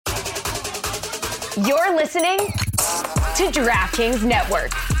You're listening to DraftKings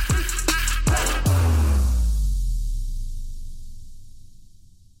Network.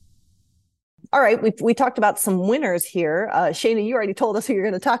 All right, we talked about some winners here. Shayna, you already told us who you're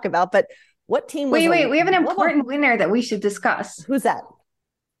going to talk about, but what team was... Wait, we have an important winner that we should discuss. Who's that?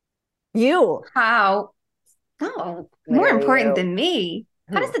 You. How? Oh, more important than me.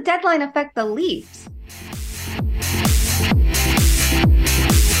 How does the deadline affect the Leafs?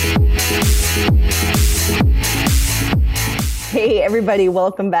 Hey, everybody.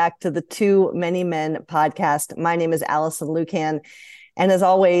 Welcome back to the Too Many Men podcast. My name is Allison Lucan. And as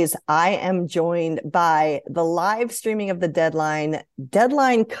always, I am joined by the live streaming of the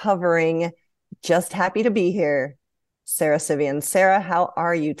deadline covering, just happy to be here, Sara Civian. Sara, how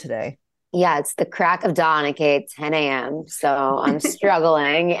are you today? Yeah, it's the crack of dawn, aka 10 a.m. So I'm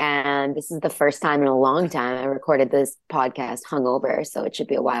struggling. And this is the first time in a long time I recorded this podcast hungover. So it should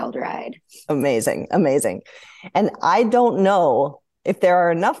be a wild ride. Amazing. Amazing. And I don't know if there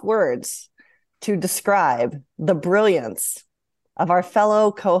are enough words to describe the brilliance of our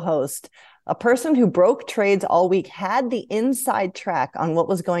fellow co-host, a person who broke trades all week, had the inside track on what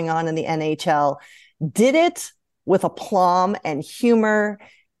was going on in the NHL, did it with aplomb and humor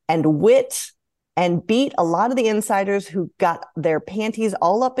and wit, and beat a lot of the insiders who got their panties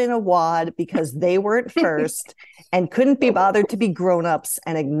all up in a wad because they weren't first and couldn't be bothered to be grown-ups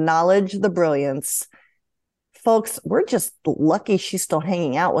and acknowledge the brilliance. Folks, we're just lucky she's still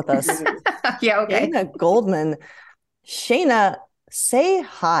hanging out with us. Yeah, okay. Shayna Goldman. Shayna, say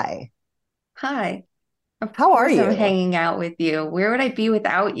hi. Hi. How are you? I'm hanging out with you. Where would I be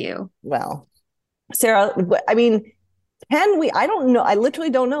without you? Well, Sara, I mean, I don't know. I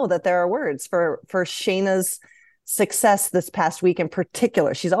literally don't know that there are words for Shayna's success this past week in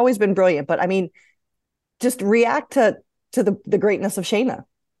particular. She's always been brilliant, but I mean, just react to the greatness of Shayna.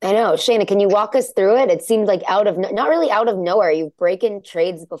 I know. Shayna, can you walk us through it? It seemed like not really out of nowhere. You've broken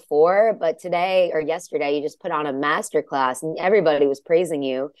trades before, but today or yesterday, you just put on a masterclass and everybody was praising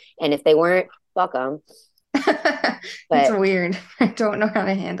you. And if they weren't, fuck them. It's weird. I don't know how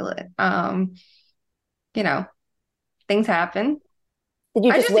to handle it. Things happen. Did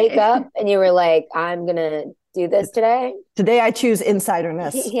you just wake up and you were like, I'm going to do this today? Today I choose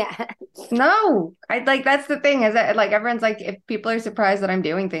insiderness. Yeah. No, that's the thing is that everyone's like, if people are surprised that I'm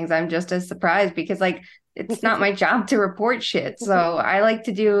doing things, I'm just as surprised because it's not my job to report shit. So I like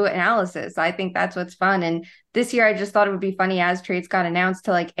to do analysis. I think that's what's fun. And this year I just thought it would be funny as trades got announced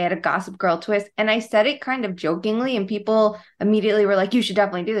to add a Gossip Girl twist. And I said it kind of jokingly and people immediately were like, you should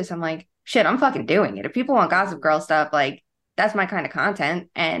definitely do this. I'm like, shit, I'm fucking doing it. If people want Gossip Girl stuff, that's my kind of content.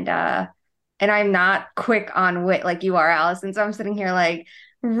 And I'm not quick on wit like you are, Allison. So I'm sitting here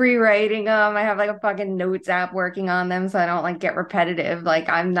rewriting them. I have a fucking notes app working on them so I don't get repetitive.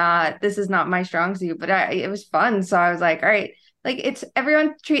 This is not my strong suit, but it was fun. So I was like, all right, it's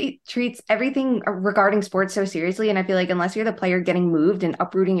everyone treats everything regarding sports so seriously. And I feel like unless you're the player getting moved and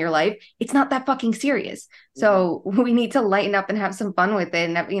uprooting your life, it's not that fucking serious. So we need to lighten up and have some fun with it.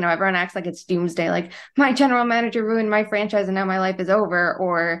 And, everyone acts like it's doomsday. My general manager ruined my franchise and now my life is over.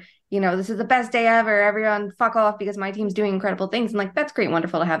 Or, this is the best day ever. Everyone fuck off because my team's doing incredible things. And that's great,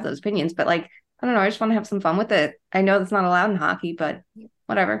 wonderful to have those opinions. But I don't know. I just want to have some fun with it. I know that's not allowed in hockey, but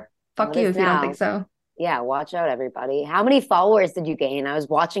whatever. Fuck you if you don't think so. Yeah, watch out, everybody. How many followers did you gain? I was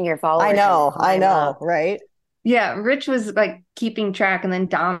watching your followers. I know, right? Yeah, Rich was keeping track, and then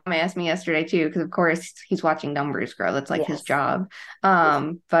Dom asked me yesterday too, because of course he's watching numbers grow. That's his job.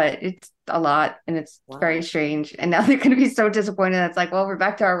 But it's a lot, and it's very strange. And now they're going to be so disappointed. That's we're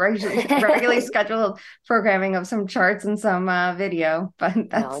back to our regularly scheduled programming of some charts and some video. But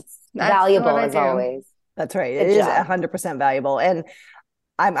that's valuable as always. That's right. It is 100% valuable, and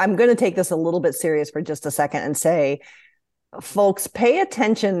I'm going to take this a little bit serious for just a second and say, folks, pay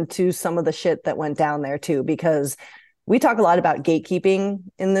attention to some of the shit that went down there too, because we talk a lot about gatekeeping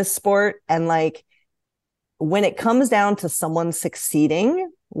in this sport. And when it comes down to someone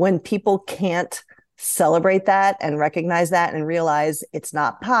succeeding, when people can't celebrate that and recognize that and realize it's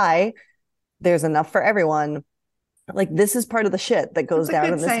not pie, there's enough for everyone. This is part of the shit that goes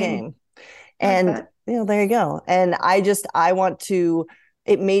down in this game. And, there you go. And I want to,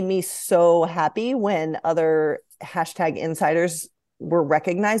 it made me so happy when other #insiders were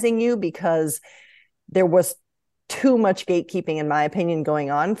recognizing you, because there was too much gatekeeping, in my opinion, going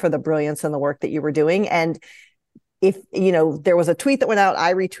on for the brilliance and the work that you were doing. And if, there was a tweet that went out,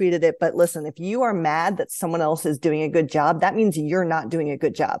 I retweeted it. But listen, if you are mad that someone else is doing a good job, that means you're not doing a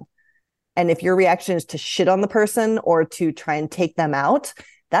good job. And if your reaction is to shit on the person or to try and take them out,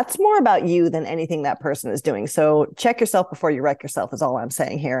 that's more about you than anything that person is doing. So check yourself before you wreck yourself is all I'm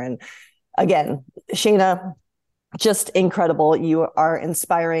saying here. And again, Shayna, just incredible. You are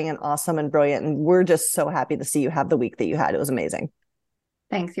inspiring and awesome and brilliant. And we're just so happy to see you have the week that you had. It was amazing.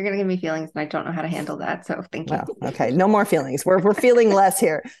 Thanks. You're going to give me feelings and I don't know how to handle that. So thank you. Well, okay. No more feelings. We're feeling less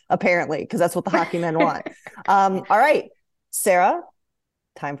here, apparently, because that's what the hockey men want. All right, Sarah,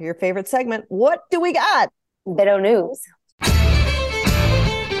 time for your favorite segment. What do we got? Bit O News.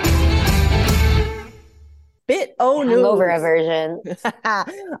 Bit O News. Hangover version.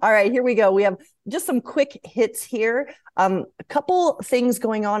 All right, here we go. We have just some quick hits here. A couple things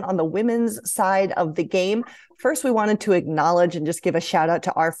going on the women's side of the game. First, we wanted to acknowledge and just give a shout out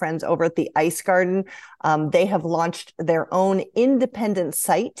to our friends over at the Ice Garden. They have launched their own independent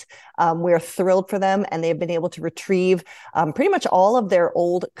site. We're thrilled for them, and they've been able to retrieve pretty much all of their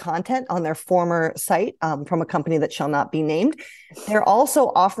old content on their former site from a company that shall not be named. They're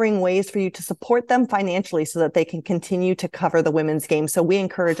also offering ways for you to support them financially so that they can continue to cover the women's game. So we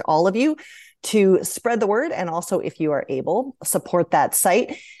encourage all of you to spread the word, and also, if you are able, support that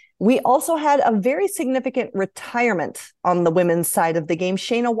site. We also had a very significant retirement on the women's side of the game.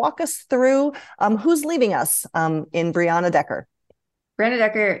 Shayna, walk us through who's leaving us in Brianna Decker. Brianna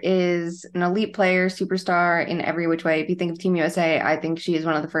Decker is an elite player, superstar in every which way. If you think of Team USA, I think she is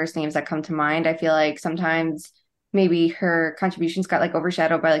one of the first names that come to mind. I feel like sometimes maybe her contributions got like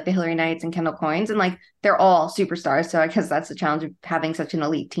overshadowed by like the Hillary Knights and Kendall Coynes, and like they're all superstars. So I guess that's the challenge of having such an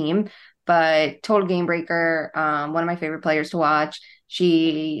elite team. But total game breaker, one of my favorite players to watch.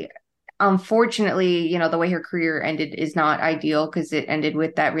 She, unfortunately, the way her career ended is not ideal because it ended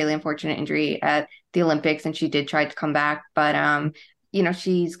with that really unfortunate injury at the Olympics, and she did try to come back. But,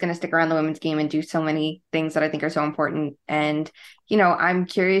 she's going to stick around the women's game and do so many things that I think are so important. And, I'm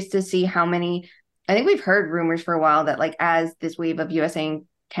curious to see how many, I think we've heard rumors for a while that like as this wave of USA and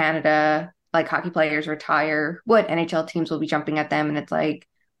Canada, like hockey players retire, what NHL teams will be jumping at them. And it's like,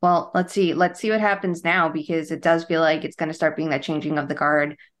 well, let's see what happens now, because it does feel like it's going to start being that changing of the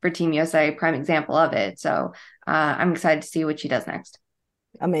guard for Team USA, prime example of it. So I'm excited to see what she does next.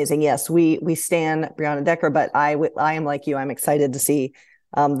 Amazing. Yes, we stand Brianna Decker, but I am like you. I'm excited to see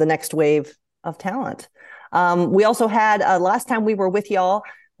the next wave of talent. We also had last time we were with y'all,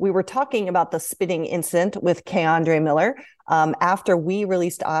 we were talking about the spitting incident with K'Andre Miller. After we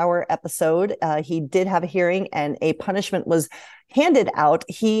released our episode, he did have a hearing and a punishment was handed out.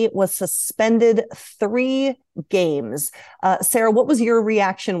 He was suspended 3 games. Sarah, what was your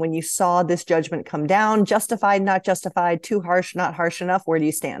reaction when you saw this judgment come down? Justified, not justified, too harsh, not harsh enough? Where do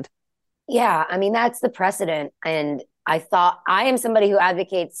you stand? Yeah, I mean, that's the precedent. And I am somebody who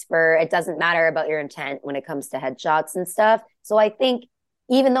advocates for it doesn't matter about your intent when it comes to headshots and stuff. So I think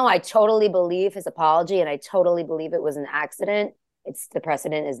even though I totally believe his apology and I totally believe it was an accident, the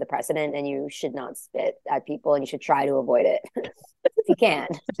precedent is the precedent, and you should not spit at people and you should try to avoid it. If you can,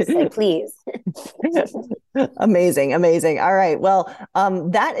 just say, please. Amazing. All right. Well,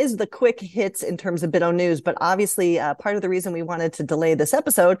 that is the quick hits in terms of Bit O News, but obviously part of the reason we wanted to delay this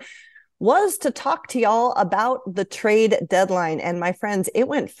episode was to talk to y'all about the trade deadline. And my friends, it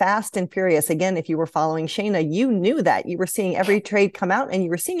went fast and furious. Again, if you were following Shayna, you knew that. You were seeing every trade come out, and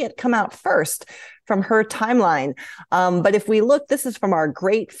you were seeing it come out first from her timeline. But if we look, this is from our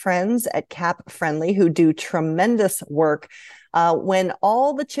great friends at Cap Friendly, who do tremendous work. When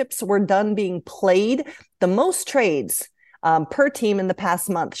all the chips were done being played, the most trades per team in the past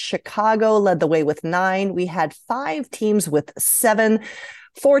month, Chicago led the way with 9. We had 5 teams with 7.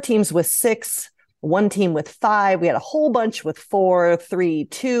 4 teams with 6, 1 team with 5. We had a whole bunch with 4, 3,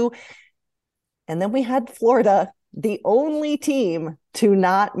 2. And then we had Florida, the only team to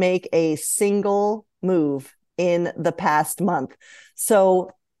not make a single move in the past month.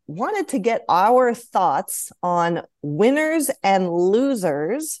 So wanted to get our thoughts on winners and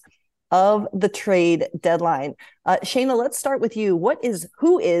losers of the trade deadline. Shayna, let's start with you.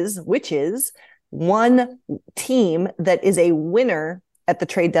 Which is one team that is a winner at the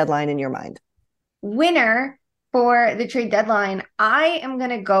trade deadline in your mind? Winner for the trade deadline, I am going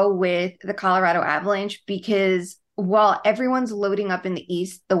to go with the Colorado Avalanche, because while everyone's loading up in the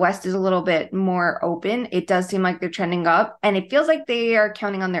East, the West is a little bit more open. It does seem like they're trending up, and it feels like they are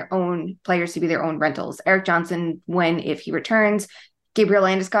counting on their own players to be their own rentals. Erik Johnson, if he returns. Gabriel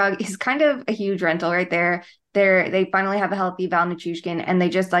Landeskog is kind of a huge rental right there. They finally have a healthy Val Nichushkin, and they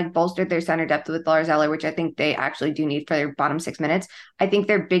just like bolstered their center depth with Lars Eller, which I think they actually do need for their bottom 6 minutes. I think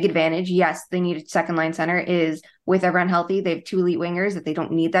their big advantage, yes, they need a second line center, is with everyone healthy, they have 2 elite wingers that they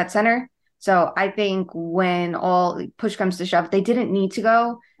don't need that center. So I think when all push comes to shove, they didn't need to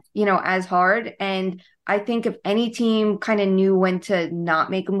go, as hard. And I think if any team kind of knew when to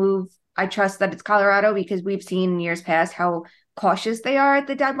not make a move, I trust that it's Colorado, because we've seen in years past how cautious they are at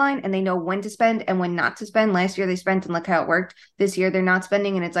the deadline, and they know when to spend and when not to spend. Last year they spent and look how it worked. This year they're not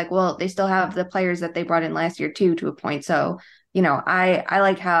spending, and it's like, well, they still have the players that they brought in last year too, to a point. So, I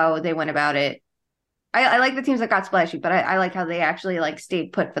like how they went about it. I like the teams that got splashy, but I like how they actually like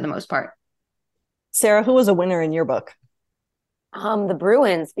stayed put for the most part. Sarah, who was a winner in your book? The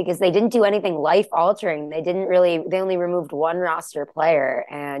Bruins, because they didn't do anything life altering. They only removed one roster player,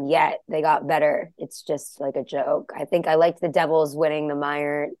 and yet they got better. It's just like a joke. I think I liked the Devils winning the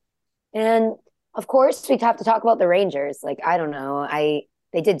Meyer. And of course, we have to talk about the Rangers. Like, I don't know.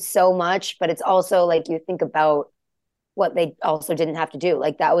 They did so much, but it's also like you think about what they also didn't have to do.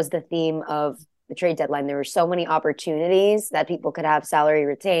 Like, that was the theme of the trade deadline. There were so many opportunities that people could have salary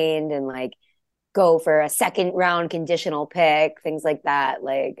retained and like go for a second round conditional pick, things like that.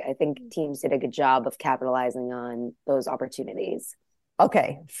 Like, I think teams did a good job of capitalizing on those opportunities.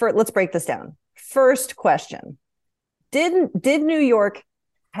 Okay, let's break this down. First question. Did New York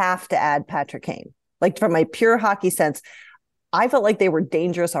have to add Patrick Kane? Like, from a pure hockey sense, I felt like they were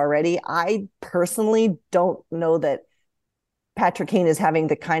dangerous already. I personally don't know that Patrick Kane is having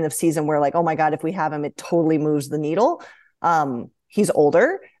the kind of season where, like, oh my God, if we have him, it totally moves the needle. He's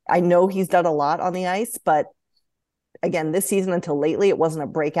older. I know he's done a lot on the ice, but again, this season until lately, it wasn't a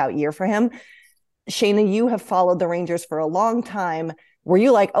breakout year for him. Shayna, you have followed the Rangers for a long time. Were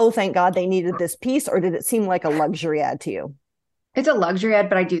you like, oh, thank God they needed this piece, or did it seem like a luxury ad to you? It's a luxury ad,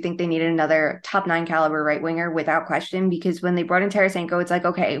 but I do think they needed another top 9 caliber right winger without question, because when they brought in Tarasenko, it's like,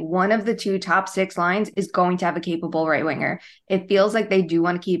 okay, one of the 2 top 6 lines is going to have a capable right winger. It feels like they do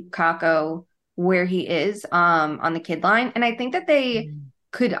want to keep Kakko where he is on the kid line. And I think that they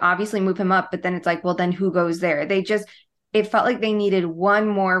could obviously move him up, but then it's like, well, then who goes there? It felt like they needed one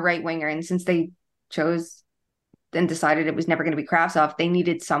more right winger. And since they chose and decided it was never going to be Kravtsov, they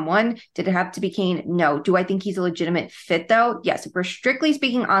needed someone. Did it have to be Kane? No. Do I think he's a legitimate fit though? Yes. If we're strictly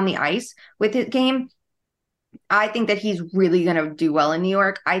speaking on the ice with his game, I think that he's really going to do well in New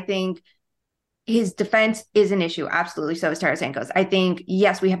York. I think his defense is an issue. Absolutely. So is Tarasenko's. I think,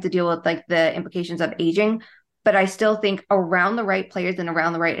 yes, we have to deal with like the implications of aging, but I still think around the right players and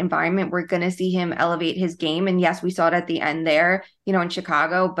around the right environment, we're going to see him elevate his game. And yes, we saw it at the end there, in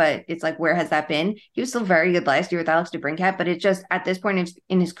Chicago, but it's like, where has that been? He was still very good last year with Alex DeBrincat, but it's just at this point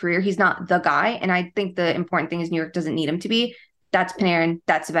in his career, he's not the guy. And I think the important thing is New York doesn't need him to be. That's Panarin,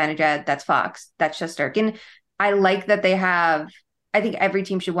 that's Zibanejad, that's Fox, that's Shesterkin. I like that they have, I think every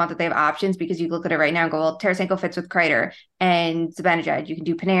team should want that they have options, because you look at it right now and go, well, Tarasenko fits with Kreider and Zibanejad. You can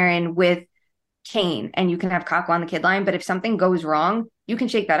do Panarin with Kane and you can have Kakko on the kid line. But if something goes wrong, you can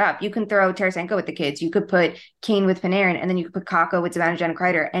shake that up. You can throw Tarasenko with the kids. You could put Kane with Panarin, and then you could put Kakko with Zibanejad and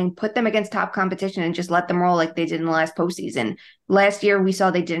Kreider and put them against top competition and just let them roll like they did in the last postseason. Last year, we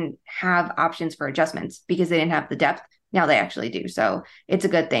saw they didn't have options for adjustments because they didn't have the depth. Now they actually do. So it's a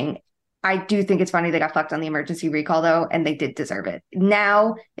good thing. I do think it's funny they got fucked on the emergency recall, though, and they did deserve it.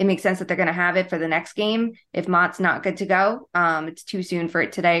 Now it makes sense that they're going to have it for the next game if Mott's not good to go. It's too soon for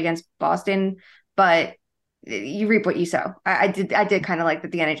it today against Boston, but you reap what you sow. I did kind of like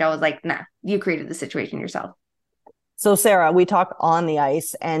that the NHL was like, nah, you created the situation yourself. So Sarah, we talk on the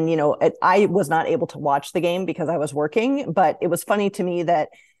ice, and I was not able to watch the game because I was working, but it was funny to me that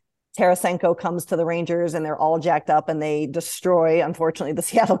Tarasenko comes to the Rangers and they're all jacked up and they destroy, unfortunately, the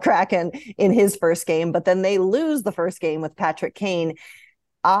Seattle Kraken in his first game, but then they lose the first game with Patrick Kane.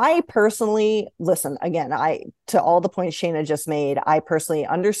 I personally, listen, again, to all the points Shayna just made, I personally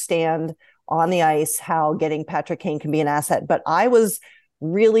understand on the ice how getting Patrick Kane can be an asset, but I was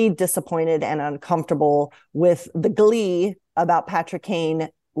really disappointed and uncomfortable with the glee about Patrick Kane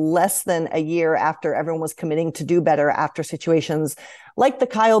less than a year after everyone was committing to do better after situations like the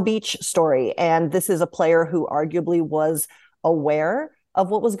Kyle Beach story. And this is a player who arguably was aware of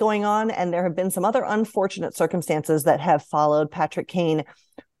what was going on. And there have been some other unfortunate circumstances that have followed Patrick Kane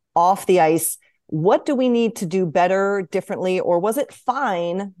off the ice. What do we need to do better, differently? Or was it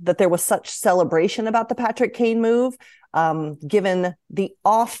fine that there was such celebration about the Patrick Kane move, given the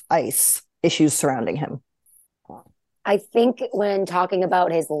off ice issues surrounding him? I think when talking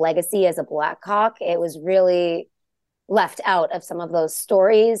about his legacy as a Blackhawk, it was really left out of some of those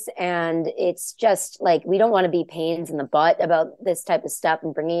stories. And it's just like, we don't want to be pains in the butt about this type of stuff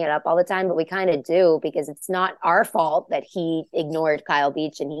and bringing it up all the time, but we kind of do, because it's not our fault that he ignored Kyle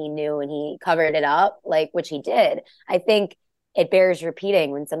Beach and he knew and he covered it up, which he did. I think it bears repeating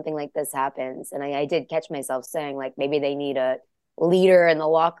when something like this happens. And I did catch myself saying, like, maybe they need a leader in the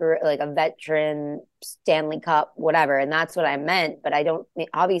locker, like a veteran Stanley Cup, whatever. And that's what I meant. But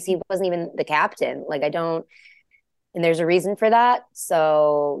obviously he wasn't even the captain. And there's a reason for that.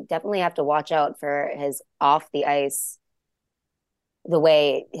 So definitely have to watch out for his off the ice the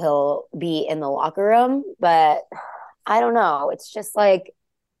way he'll be in the locker room. But I don't know. It's just like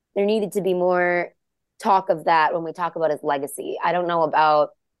there needed to be more talk of that when we talk about his legacy. I don't know about,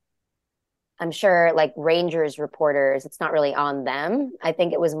 I'm sure like Rangers reporters, it's not really on them. I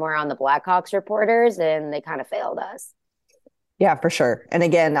think it was more on the Blackhawks reporters, and they kind of failed us. Yeah, for sure. And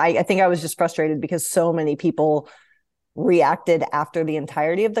again, I think I was just frustrated because so many people reacted after the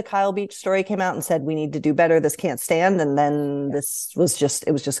entirety of the Kyle Beach story came out and said, we need to do better. This can't stand. And then this was just,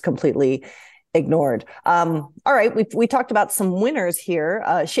 it was just completely ignored. All right. We talked about some winners here.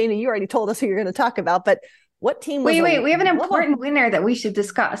 Shayna, you already told us who you're going to talk about, but what team was Wait, we have an important winner that we should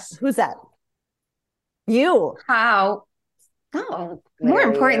discuss. Who's that? You. How? No, more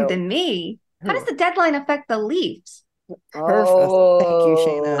important than me. How does the deadline affect the Leafs? Perfect. Thank you,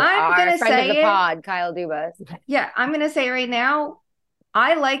 Shayna. I'm going to say of the pod, Kyle Dubas. Yeah, I'm going to say right now,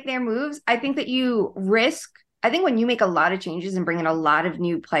 I like their moves. I think that you risk, I think when you make a lot of changes and bring in a lot of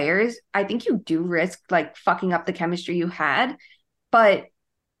new players, I think you do risk like fucking up the chemistry you had. But,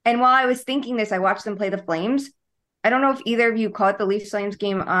 and while I was thinking this, I watched them play the Flames. I don't know if either of you caught the Leafs Flames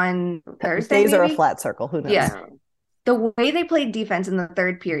game on Thursday. Days are a flat circle. Who knows? Yeah. The way they played defense in the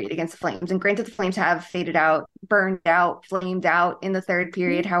third period against the Flames, and granted the Flames have faded out, burned out, flamed out in the third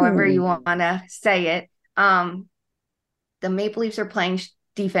period, however you want to say it. The Maple Leafs are playing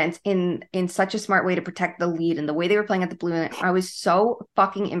defense in such a smart way to protect the lead, and the way they were playing at the blue line, I was so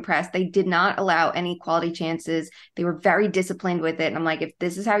fucking impressed. They did not allow any quality chances. They were very disciplined with it. And I'm like, if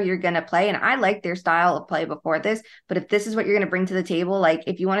this is how you're going to play, and I like their style of play before this, but if this is what you're going to bring to the table, like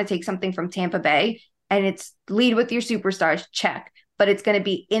if you want to take something from Tampa Bay, and it's lead with your superstars, check. But it's going to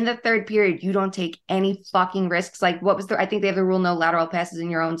be in the third period. You don't take any fucking risks. Like I think they have the rule, no lateral passes in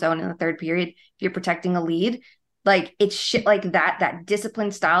your own zone in the third period if you're protecting a lead. Like it's shit like that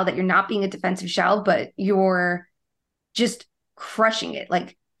disciplined style that you're not being a defensive shell, but you're just crushing it.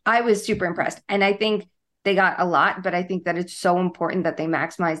 Like I was super impressed. And I think they got a lot, but I think that it's so important that they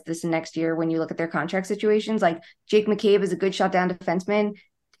maximize this next year when you look at their contract situations. Like Jake McCabe is a good shutdown defenseman.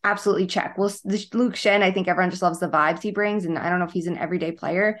 Absolutely check. Well, Luke Schenn, I think everyone just loves the vibes he brings. And I don't know if he's an everyday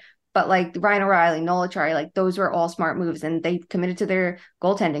player, but like Ryan O'Reilly, Noel Acciari, like those were all smart moves, and they committed to their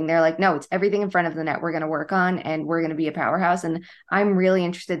goaltending. They're like, no, it's everything in front of the net we're going to work on, and we're going to be a powerhouse. And I'm really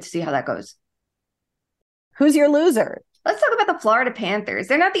interested to see how that goes. Who's your loser? Let's talk about the Florida Panthers.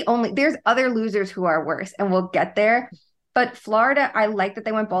 They're not the only, there's other losers who are worse, and we'll get there. But Florida, I like that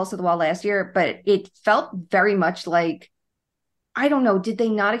they went balls to the wall last year, but it felt very much like, I don't know, did they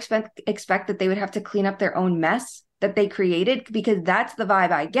not expect that they would have to clean up their own mess that they created? Because that's the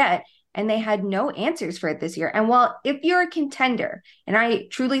vibe I get. And they had no answers for it this year. And while if you're a contender, and I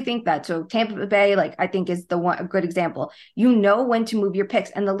truly think that, so Tampa Bay, like I think is a good example, you know when to move your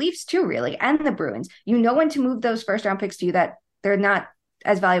picks, and the Leafs too, really, and the Bruins, you know when to move those first round picks to you that they're not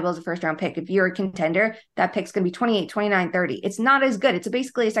as valuable as a first round pick. If you're a contender, that pick's going to be 28, 29, 30. It's not as good. It's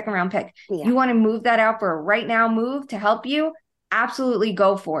basically a second round pick. Yeah. You want to move that out for a right now move to help you? Absolutely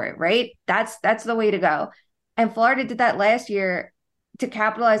go for it, right? That's the way to go. And Florida did that last year to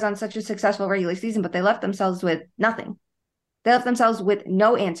capitalize on such a successful regular season, but they left themselves with nothing. They left themselves with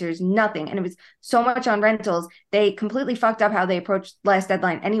no answers, nothing. And it was so much on rentals. They completely fucked up how they approached last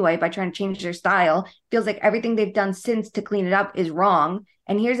deadline anyway by trying to change their style. Feels like everything they've done since to clean it up is wrong.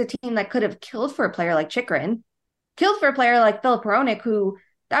 And here's a team that could have killed for a player like Chychrun, killed for a player like Filip Hronek, who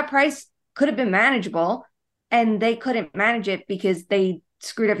that price could have been manageable. And they couldn't manage it because they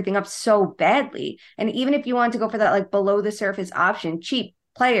screwed everything up so badly. And even if you want to go for that like below the surface option, cheap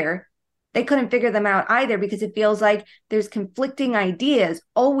player, they couldn't figure them out either, because it feels like there's conflicting ideas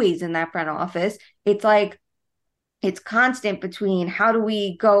always in that front office. It's like it's constant between how do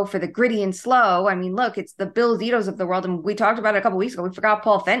we go for the gritty and slow. I mean, look, it's the Bill Zitos of the world. And we talked about it a couple of weeks ago. We forgot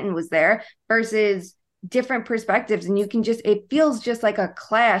Paul Fenton was there versus different perspectives. And you can just, it feels just like a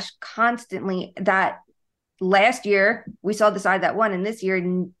clash constantly that last year we saw the side that won, and this year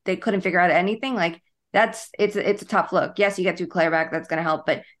they couldn't figure out anything. Like it's a tough look. Yes, you get Duclair back, that's going to help,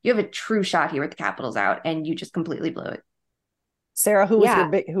 but you have a true shot here with the Capitals out, and you just completely blew it. Sarah, who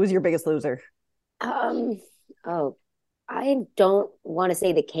was your biggest loser? I don't want to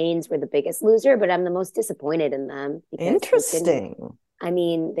say the Canes were the biggest loser, but I'm the most disappointed in them. Interesting. I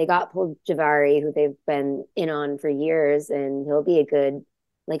mean, they got Puljujarvi, who they've been in on for years, and he'll be a good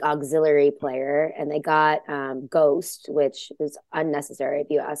like auxiliary player, and they got Ghost, which is unnecessary if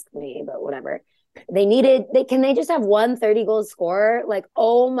you ask me, but whatever. Can they just have 1 30-goal scorer? Like,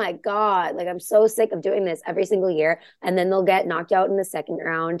 oh my God, like I'm so sick of doing this every single year, and then they'll get knocked out in the second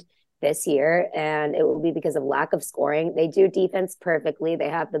round. this year, and it will be because of lack of scoring. They do defense perfectly. They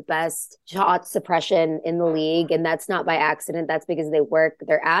have the best shot suppression in the league, and that's not by accident. That's because they work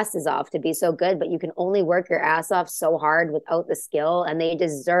their asses off to be so good, but you can only work your ass off so hard without the skill, and they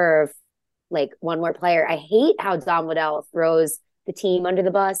deserve like one more player. I hate how Don Waddell throws the team under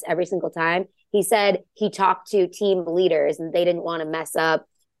the bus every single time. He said he talked to team leaders and they didn't want to mess up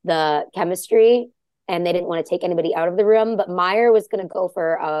the chemistry and they didn't want to take anybody out of the room. But Meyer was going to go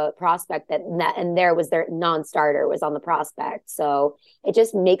for a prospect and there was their non-starter was on the prospect. So it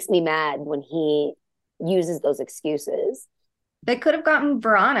just makes me mad when he uses those excuses. They could have gotten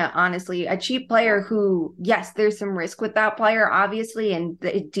Verana, honestly, a cheap player who, yes, there's some risk with that player, obviously, and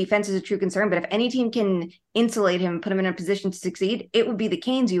the defense is a true concern. But if any team can insulate him, put him in a position to succeed, it would be the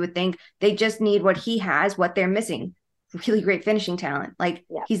Canes, you would think. They just need what he has, what they're missing. Really great finishing talent. Like,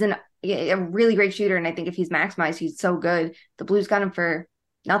 he's a really great shooter, and I think if he's maximized, he's so good. The Blues got him for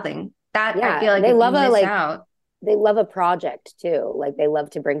nothing. I feel like they love out. They love a project, too. Like, they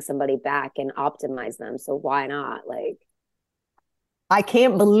love to bring somebody back and optimize them. So why not? Like, I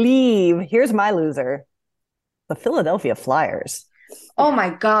can't believe, here's my loser, the Philadelphia Flyers. Oh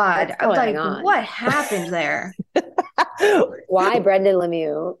my God. I'm like, what happened there? Why Brendan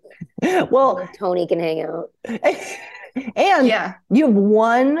Lemieux? Well, Tony can hang out. And you have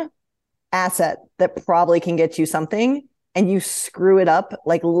one asset that probably can get you something and you screw it up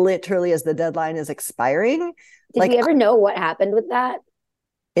like literally as the deadline is expiring. Did we ever know what happened with that?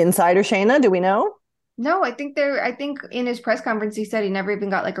 Insider Shayna, do we know? No, I think in his press conference, he said he never even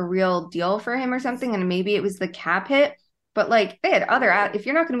got like a real deal for him or something. And maybe it was the cap hit, but like they had if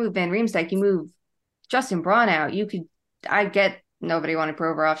you're not going to move Van Riemsdyk, you move Justin Braun out. I get nobody wanted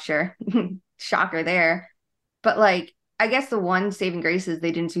Provorov, sure. Shocker there. But like, I guess the one saving grace is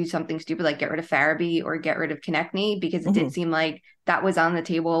they didn't do something stupid like get rid of Farabee or get rid of Konechny because it did seem like that was on the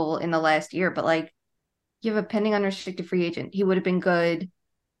table in the last year. But like, you have a pending unrestricted free agent. He would have been good.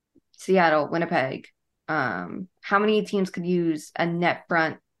 Seattle, Winnipeg. How many teams could use a net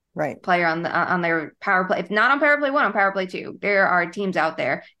front player on their power play? If not on power play 1, on power play 2, there are teams out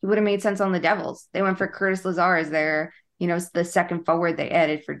there. He would have made sense on the Devils. They went for Curtis Lazar as their, the second forward they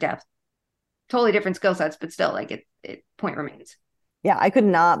added for depth. Totally different skill sets, but still, like it point remains. Yeah, I could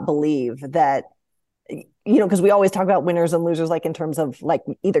not believe that, because we always talk about winners and losers, like in terms of like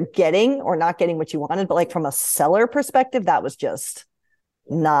either getting or not getting what you wanted, but like from a seller perspective, that was just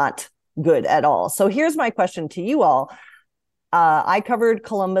not good at all. So here's my question to you all. I covered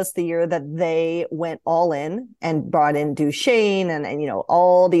Columbus the year that they went all in and brought in Duchesne and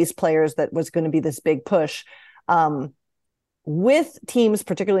all these players that was going to be this big push. With teams,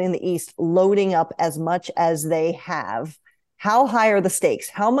 particularly in the East, loading up as much as they have, how high are the stakes?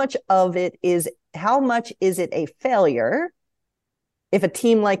 How much is it a failure if a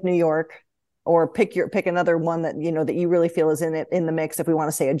team like New York, or pick another one that that you really feel is in the mix, if we want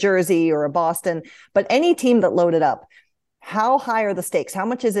to say a Jersey or a Boston, but any team that loaded up, how high are the stakes? How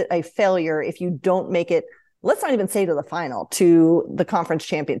much is it a failure if you don't make it, let's not even say to the final, to the conference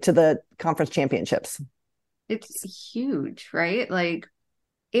championships? It's huge, right? Like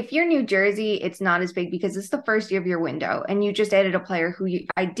if you're New Jersey, it's not as big because it's the first year of your window and you just added a player who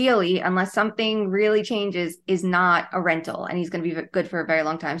ideally, unless something really changes, is not a rental and he's going to be good for a very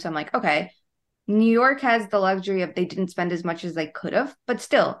long time. So I'm like, okay, New York has the luxury of they didn't spend as much as they could have, but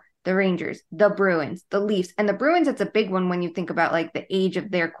still the Rangers, the Bruins, the Leafs, and the Bruins, it's a big one when you think about like the age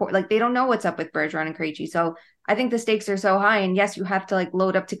of their core. Like they don't know what's up with Bergeron and Krejci. So I think the stakes are so high, and yes, you have to like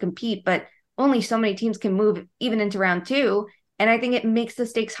load up to compete, but only so many teams can move even into round 2. And I think it makes the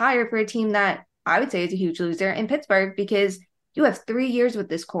stakes higher for a team that I would say is a huge loser in Pittsburgh, because you have 3 years with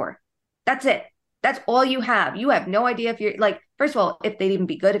this core. That's it. That's all you have. You have no idea if you're like, first of all, if they'd even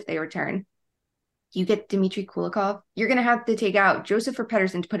be good if they return. You get Dmitry Kulikov, you're going to have to take out Joseph or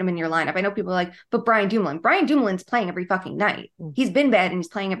Pettersson to put him in your lineup. I know people are like, but Brian Dumoulin's playing every fucking night. He's been bad and he's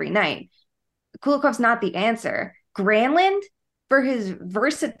playing every night. Kulikov's not the answer. Granlund, for his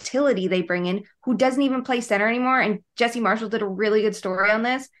versatility they bring in, who doesn't even play center anymore. And Jesse Marshall did a really good story on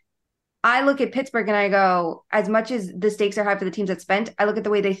this. I look at Pittsburgh and I go, as much as the stakes are high for the teams that spent, I look at the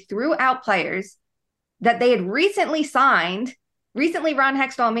way they threw out players that they had recently signed. Recently, Ron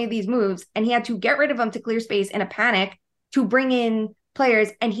Hextall made these moves and he had to get rid of them to clear space in a panic to bring in players.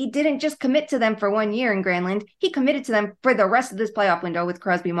 And he didn't just commit to them for 1 year in Granlund. He committed to them for the rest of this playoff window with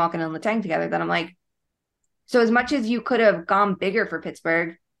Crosby, Malkin, and Letang together. That I'm like, so as much as you could have gone bigger for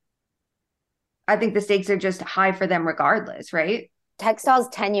Pittsburgh, I think the stakes are just high for them regardless, right? Hextall's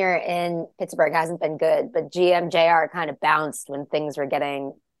tenure in Pittsburgh hasn't been good, but GM JR kind of bounced when things were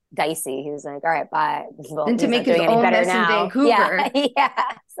getting dicey. He was like, all right, bye. Well, And to he's make not his doing any own better mess in now. Vancouver.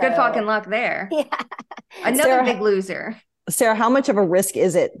 Yeah. Good So, fucking luck there. yeah. Another Sarah- big loser. Sarah, how much of a risk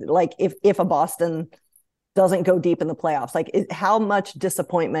is it? Like if a Boston doesn't go deep in the playoffs, like how much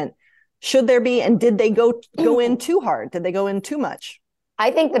disappointment should there be? And did they go in too hard? Did they go in too much? I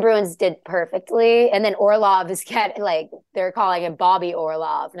think the Bruins did perfectly. And then Orlov is they're calling him Bobby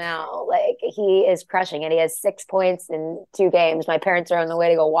Orlov now. Like, he is crushing it. He has 6 points in 2 games. My parents are on the way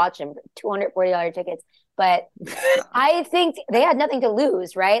to go watch him for $240 tickets. But I think they had nothing to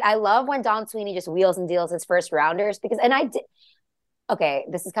lose, right? I love when Don Sweeney just wheels and deals his first rounders okay,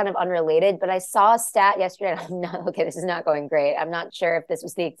 this is kind of unrelated, but I saw a stat yesterday. This is not going great. I'm not sure if this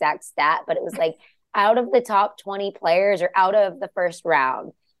was the exact stat, but it was like, out of the top 20 players or out of the first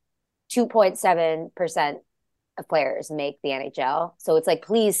round, 2.7% of players make the NHL. So it's like,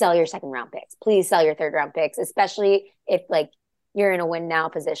 please sell your second round picks. Please sell your third round picks, especially if like you're in a win now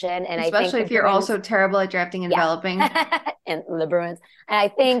position. And especially I think if you're also terrible at drafting and developing. And the Bruins. And I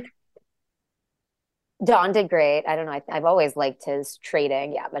think Don did great. I don't know. I've always liked his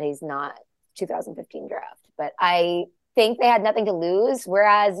trading. Yeah, but he's not 2015 draft. But I think they had nothing to lose,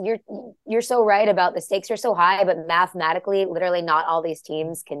 whereas you're so right about the stakes are so high, but mathematically literally not all these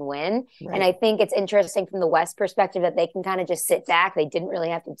teams can win. Right. And I think it's interesting from the West perspective that they can kind of just sit back. They didn't really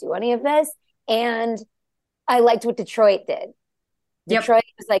have to do any of this. And I liked what Detroit did. Detroit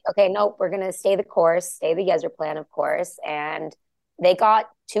was like, okay, nope, we're going to stay the course, stay the Yezzer plan, of course. And they got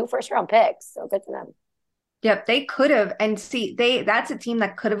 2 first-round picks, so good for them. Yep, they could have. And see, that's a team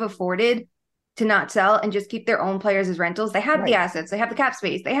that could have afforded to not sell and just keep their own players as rentals. They have the assets, they have the cap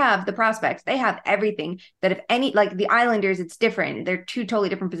space, they have the prospects, they have everything that if any, like the Islanders, it's different. They're 2 totally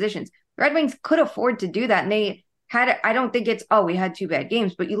different positions. The Red Wings could afford to do that. And they had, I don't think it's, we had 2 bad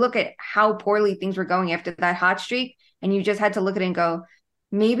games, but you look at how poorly things were going after that hot streak, and you just had to look at it and go,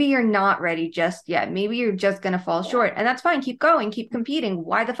 maybe you're not ready just yet. Maybe you're just going to fall short. And that's fine. Keep going, keep competing.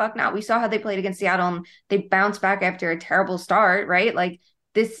 Why the fuck not? We saw how they played against Seattle and they bounced back after a terrible start, right? Like,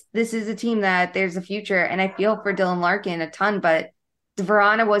 This is a team that there's a future, and I feel for Dylan Larkin a ton, but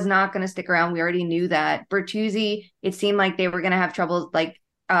Vrana was not going to stick around. We already knew that. Bertuzzi, it seemed like they were going to have trouble like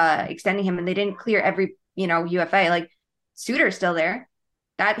extending him, and they didn't clear every UFA. Like Suter's still there,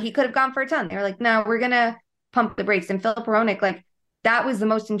 that he could have gone for a ton. They were like, no, we're going to pump the brakes. And Filip Hronek, like that was the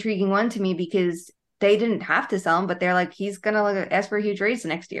most intriguing one to me because they didn't have to sell him, but they're like, he's going to ask for a huge raise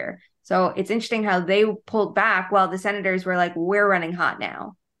next year. So it's interesting how they pulled back while the Senators were like, we're running hot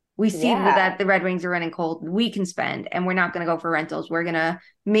now. We see that the Red Wings are running cold. We can spend, and we're not going to go for rentals. We're going to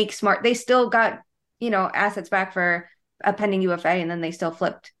make smart. They still got, assets back for a pending UFA, and then they still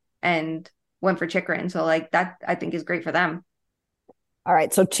flipped and went for Chychrun. So like that, I think is great for them. All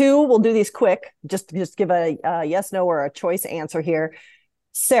right. So 2, we'll do these quick. Just give a yes, no, or a choice answer here.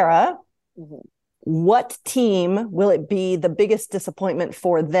 Sarah, what team will it be the biggest disappointment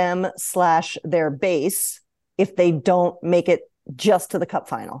for them / their base if they don't make it just to the Cup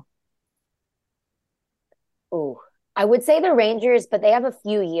final? Oh, I would say the Rangers, but they have a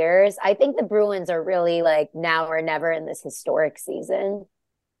few years. I think the Bruins are really like now or never in this historic season.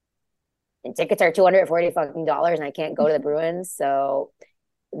 And tickets are $240 fucking dollars, and I can't go to the Bruins. So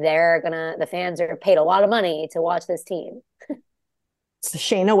the fans are paid a lot of money to watch this team. So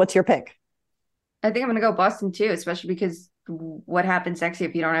Shayna, what's your pick? I think I'm going to go Boston too, especially because what happens next year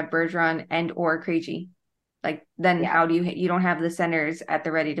if you don't have Bergeron and or Krejci? Like then how do you don't have the centers at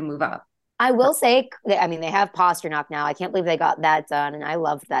the ready to move up? I will say, they have Pastrnak now. I can't believe they got that done, and I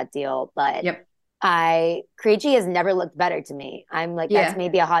loved that deal. But Krejci has never looked better to me. I'm like, that's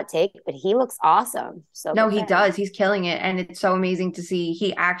maybe a hot take, but he looks awesome. So no, he does. He's killing it, and it's so amazing to see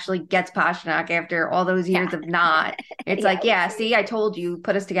he actually gets Pastrnak after all those years of not. It's like, see, I told you,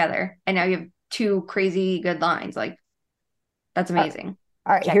 put us together, and now you have 2 crazy good lines. Like, that's amazing.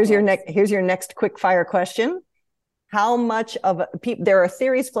 All right, here's your next quick fire question. How much of there are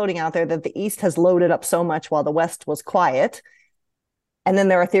theories floating out there that the East has loaded up so much while the West was quiet. And then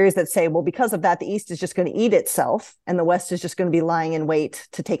there are theories that say, well, because of that, the East is just going to eat itself and the West is just going to be lying in wait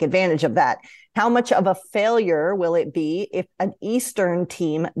to take advantage of that. How much of a failure will it be if an Eastern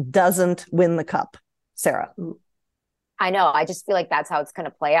team doesn't win the Cup? Sarah? I know. I just feel like that's how it's going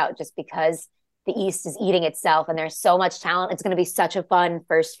to play out, just because the East is eating itself and there's so much talent. It's going to be such a fun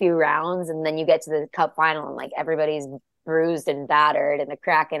first few rounds. And then you get to the Cup final and like everybody's bruised and battered, and the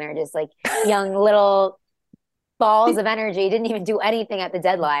Kraken are just like young little balls of energy, didn't even do anything at the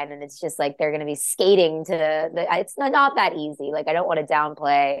deadline. And it's just like, they're going to be skating to it's not that easy. Like, I don't want to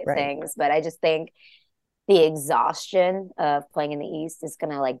downplay things, but I just think the exhaustion of playing in the East is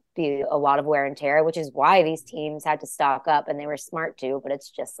going to like be a lot of wear and tear, which is why these teams had to stock up, and they were smart to, but it's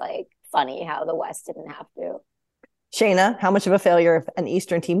just like funny how the West didn't have to. Shayna, how much of a failure if an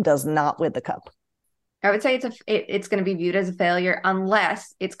Eastern team does not win the Cup? I would say it's going to be viewed as a failure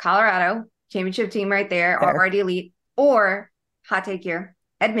unless it's Colorado, championship team right there, Fair. already elite, or hot take here,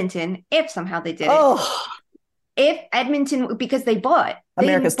 Edmonton, if somehow they did it. Oh, If Edmonton, because they bought.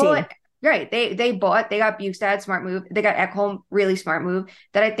 America's team. Right. They bought. They got Bukestad, smart move. They got Ekholm, really smart move.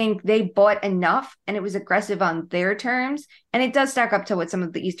 That I think they bought enough and it was aggressive on their terms. And it does stack up to what some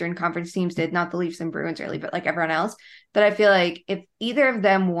of the Eastern Conference teams did, not the Leafs and Bruins really, but like everyone else. That I feel like if either of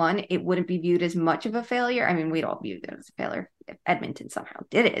them won, it wouldn't be viewed as much of a failure. I mean, we'd all view it as a failure if Edmonton somehow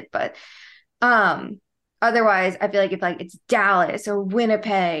did it. But otherwise, I feel like if like it's Dallas or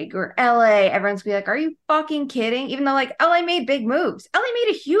Winnipeg or LA, everyone's gonna be like, are you fucking kidding? Even though like LA made big moves. LA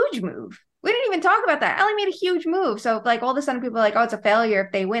made a huge move. We didn't even talk about that. LA made a huge move. So like all of a sudden people are like, oh, it's a failure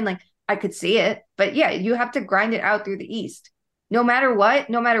if they win. Like I could see it. But yeah, you have to grind it out through the East. No matter what,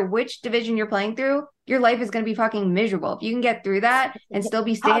 no matter which division you're playing through, your life is going to be fucking miserable. If you can get through that and still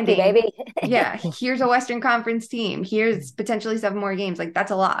be standing, Hockey, baby. yeah, here's a Western Conference team. Here's potentially 7 more games. Like that's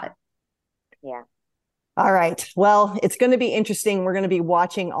a lot. Yeah. all right. Well, it's going to be interesting. We're going to be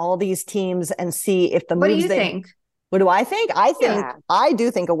watching all these teams and see if the What do moves you think? What do I think? Yeah. I do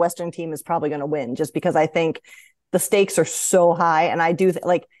think a Western team is probably going to win just because I think the stakes are so high. And I do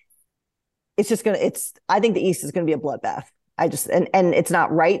like, it's just going to, I think the East is going to be a bloodbath. And it's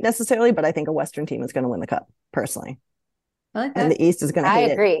not right necessarily, but I think a Western team is going to win the Cup personally. I like that. And the East is going to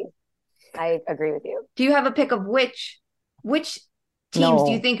hate it. I agree with you. Do you have a pick of which teams No.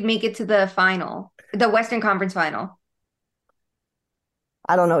 do you think make it to the final, the Western Conference final?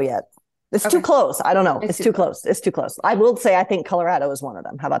 I don't know yet. It's Okay. too close. I don't know. It's It's too too close. It's too close. I will say I think Colorado is one of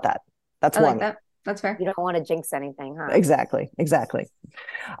them. How about that? That's I one. like that. That's fair. You don't want to jinx anything, huh? Exactly.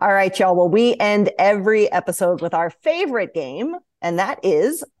 All right, y'all. Well, we end every episode with our favorite game, and that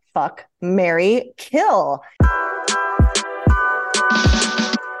is Fuck, Marry, Kill.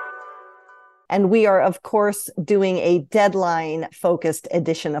 And we are, of course, doing a deadline-focused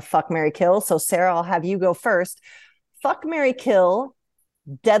edition of Fuck, Marry, Kill. So, Sarah, I'll have you go first. Fuck, Marry, Kill,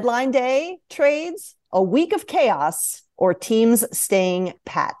 deadline day trades, a week of chaos, or teams staying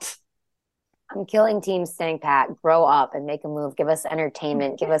pat. I'm killing teams staying pat. Grow up and make a move. Give us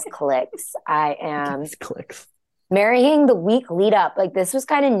entertainment. Give us clicks. I am Clicks. marrying the week lead up. Like this was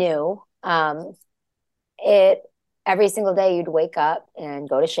kind of new. Every single day you'd wake up and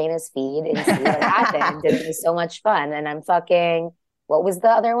go to Shayna's feed and see what happened. And it was so much fun. And I'm fucking, what was the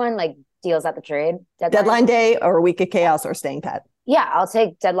other one? Like deals at the trade? Deadline day or a week of chaos or staying pat. Yeah, I'll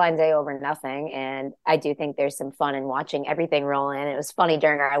take deadline day over nothing. And I do think there's some fun in watching everything roll in. It was funny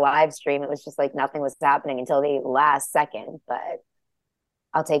during our live stream. It was just like nothing was happening until the last second, but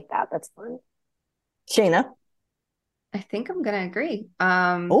I'll take that. That's fun. Shayna. I think I'm gonna agree.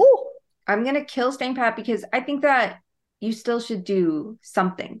 Oh, I'm gonna kill staying pat because I think that you still should do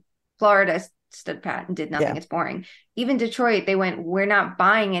something. Florida stood pat and did nothing. Yeah. It's boring. Even Detroit, they went, we're not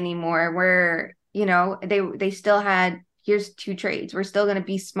buying anymore. We're, they still had, here's 2 trades. We're still going to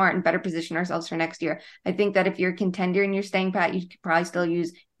be smart and better position ourselves for next year. I think that if you're a contender and you're staying pat, you could probably still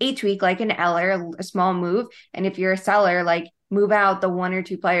use a tweak like an Eller, a small move. And if you're a seller, like move out the 1 or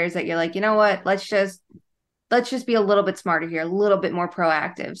 2 players that you're like, you know what, let's just be a little bit smarter here, a little bit more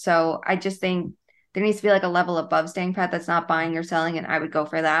proactive. So I just think there needs to be like a level above staying pat that's not buying or selling. And I would go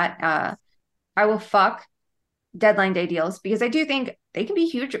for that. I will fuck deadline day deals because I do think they can be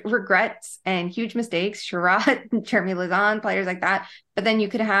huge regrets and huge mistakes. Sherrod, Jeremy Lazan, players like that. But then you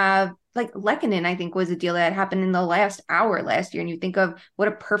could have like Lehkonen, I think was a deal that happened in the last hour last year. And you think of what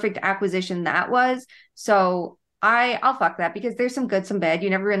a perfect acquisition that was. So I'll fuck that because there's some good, some bad. You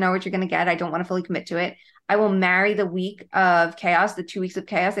never really know what you're going to get. I don't want to fully commit to it. I will marry the week of chaos, the 2 weeks of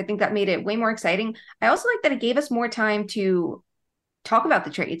chaos. I think that made it way more exciting. I also like that it gave us more time to talk about the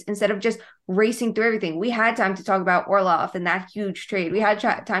trades instead of just racing through everything. We had time to talk about Orlov and that huge trade. We had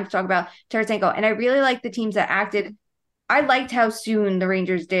time to talk about Tarasenko. And I really like the teams that acted. I liked how soon the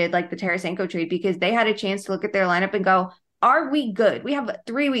Rangers did like the Tarasenko trade because they had a chance to look at their lineup and go, are we good? We have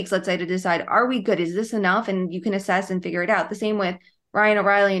 3 weeks, let's say, to decide, are we good? Is this enough? And you can assess and figure it out. The same with Ryan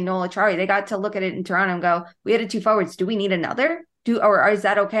O'Reilly and Noel Acciari. They got to look at it in Toronto and go, we had 2 forwards. Do we need another? Or is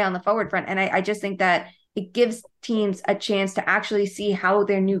that okay on the forward front? And I just think that it gives teams a chance to actually see how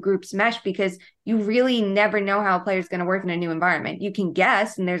their new groups mesh because you really never know how a player is going to work in a new environment. You can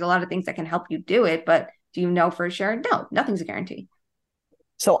guess, and there's a lot of things that can help you do it, but do you know for sure? No, nothing's a guarantee.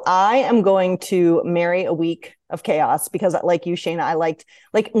 So I am going to marry a week of chaos, because like you, Shayna, I liked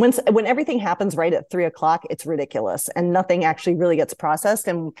like when everything happens right at 3:00, it's ridiculous and nothing actually really gets processed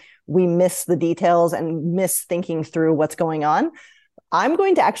and we miss the details and miss thinking through what's going on. I'm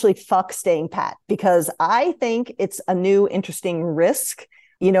going to actually fuck staying pat because I think it's a new interesting risk.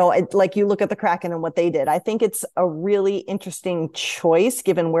 You know, like you look at the Kraken and what they did. I think it's a really interesting choice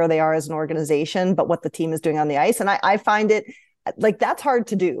given where they are as an organization, but what the team is doing on the ice. And I find it like that's hard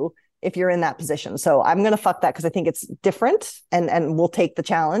to do if you're in that position. So I'm going to fuck that because I think it's different and we'll take the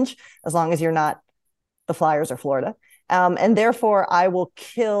challenge as long as you're not the Flyers or Florida. And therefore I will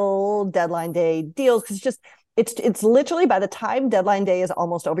kill deadline day deals because it's literally by the time deadline day is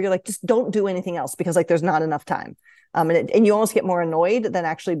almost over, you're like, just don't do anything else because like there's not enough time. And you almost get more annoyed than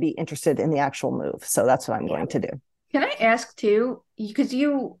actually be interested in the actual move. So that's what I'm going to do. Can I ask too, because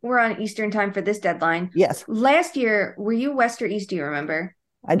you were on Eastern time for this deadline. Yes. Last year, were you West or East? Do you remember?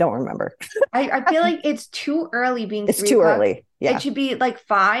 I don't remember. I feel like it's too early being it's too early. Yeah. It should be like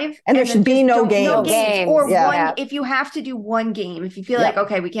 5. And there should be no games. No games. Or one, if you have to do one game, if you feel like,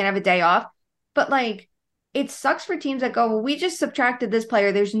 okay, we can't have a day off. But like, it sucks for teams that go, well, we just subtracted this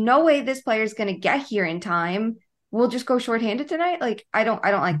player. There's no way this player is going to get here in time. We'll just go shorthanded tonight. Like, I don't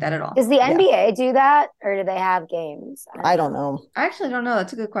like that at all. Does the NBA do that or do they have games? I don't know. I actually don't know.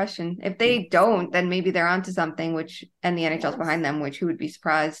 That's a good question. If they don't, then maybe they're onto something, and the NHL's behind them, who would be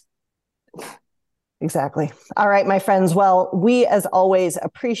surprised? Exactly. All right, my friends. Well, we, as always,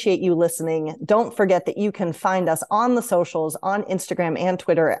 appreciate you listening. Don't forget that you can find us on the socials, on Instagram and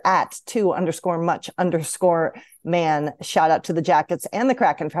Twitter at 2_much_man. Shout out to the Jackets and the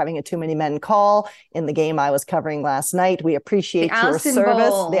Kraken for having a too many men call in the game I was covering last night. We appreciate your service.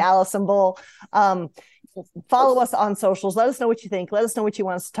 The Allison Bowl. Follow us on socials. Let us know what you think. Let us know what you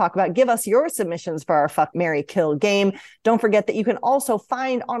want us to talk about. Give us your submissions for our Fuck, Marry, Kill game. Don't forget that you can also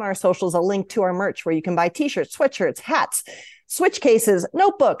find on our socials a link to our merch where you can buy t-shirts, sweatshirts, hats, switch cases,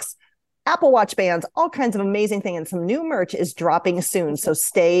 notebooks, Apple Watch bands, all kinds of amazing things. And some new merch is dropping soon. So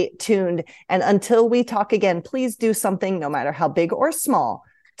stay tuned. And until we talk again, please do something, no matter how big or small,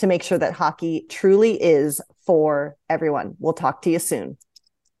 to make sure that hockey truly is for everyone. We'll talk to you soon.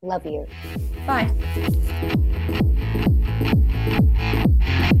 Love you. Bye.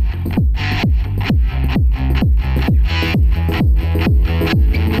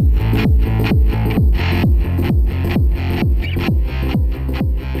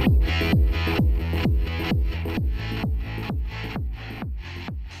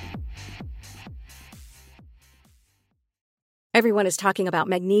 Everyone is talking about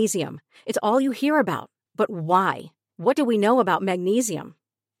magnesium. It's all you hear about. But why? What do we know about magnesium?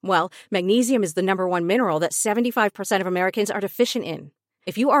 Well, magnesium is the #1 mineral that 75% of Americans are deficient in.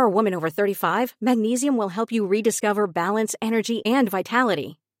 If you are a woman over 35, magnesium will help you rediscover balance, energy, and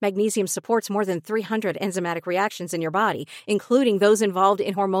vitality. Magnesium supports more than 300 enzymatic reactions in your body, including those involved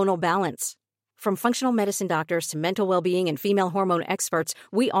in hormonal balance. From functional medicine doctors to mental well-being and female hormone experts,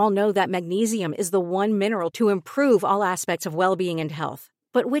 we all know that magnesium is the one mineral to improve all aspects of well-being and health.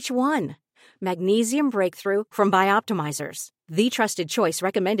 But which one? Magnesium Breakthrough from Bioptimizers, the trusted choice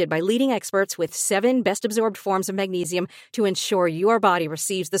recommended by leading experts with 7 best-absorbed forms of magnesium to ensure your body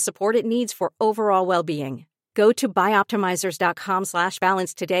receives the support it needs for overall well-being. Go to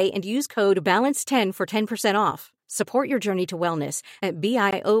bioptimizers.com/balance today and use code BALANCE10 for 10% off. Support your journey to wellness at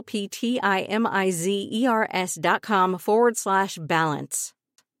bioptimizers.com/balance.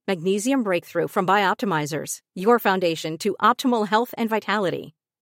 Magnesium Breakthrough from Bioptimizers, your foundation to optimal health and vitality.